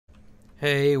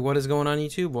Hey, what is going on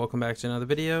YouTube? Welcome back to another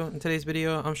video. In today's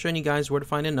video, I'm showing you guys where to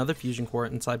find another fusion core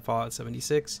inside Fallout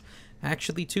 76.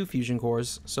 Actually, 2 fusion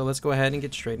cores. So let's go ahead and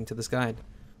get straight into this guide.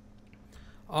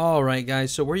 Alright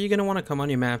guys, so where you're going to want to come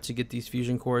on your map to get these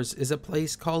fusion cores is a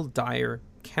place called Dyer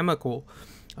Chemical.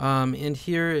 And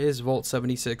here is Vault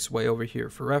 76 way over here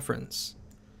for reference.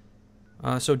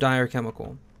 So Dyer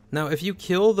Chemical. Now if you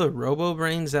kill the robo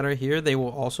brains that are here, they will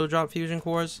also drop fusion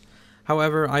cores.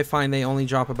 However, I find they only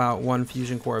drop about 1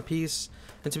 fusion core a piece,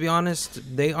 and to be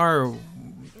honest, they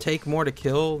take more to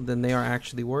kill than they are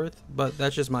actually worth, but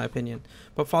that's just my opinion.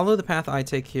 But follow the path I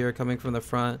take here, coming from the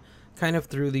front, kind of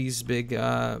through these big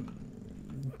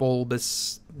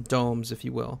bulbous domes, if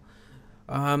you will.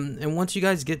 And once you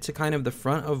guys get to kind of the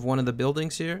front of one of the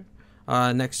buildings here,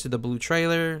 next to the blue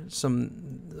trailer,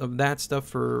 some of that stuff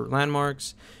for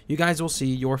landmarks, you guys will see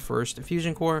your first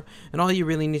fusion core, and all you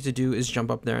really need to do is jump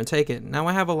up there and take it. Now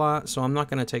I have a lot, so I'm not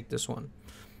going to take this one.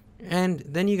 And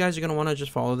then you guys are going to want to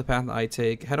just follow the path I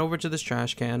take, head over to this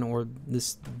trash can or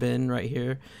this bin right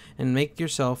here, and make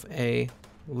yourself a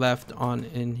left on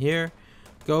in here.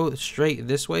 Go straight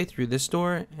this way through this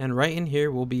door, and right in here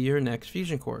will be your next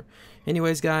fusion core.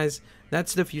 Anyways guys,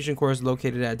 that's the fusion cores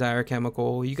located at Dyer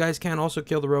Chemical. You guys can also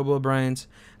kill the robo brains.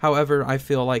 However, I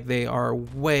feel like they are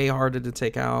way harder to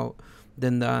take out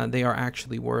than they are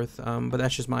actually worth, but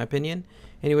that's just my opinion.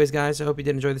 Anyways guys, I hope you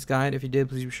did enjoy this guide. If you did,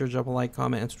 please be sure to drop a like,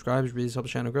 comment, and subscribe. It really helps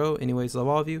the channel grow. Anyways, love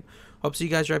all of you. Hope to see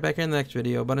you guys right back here in the next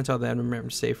video, but until then, remember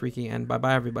to stay freaky, and bye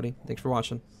bye everybody. Thanks for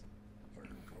watching.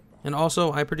 And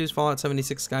also, I produce Fallout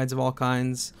 76 guides of all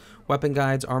kinds, weapon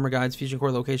guides, armor guides, fusion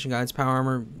core location guides, power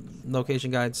armor location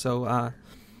guides. So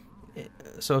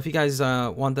if you guys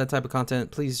want that type of content,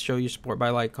 please show your support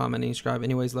by like, commenting, and subscribe.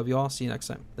 Anyways, love you all. See you next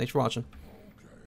time. Thanks for watching.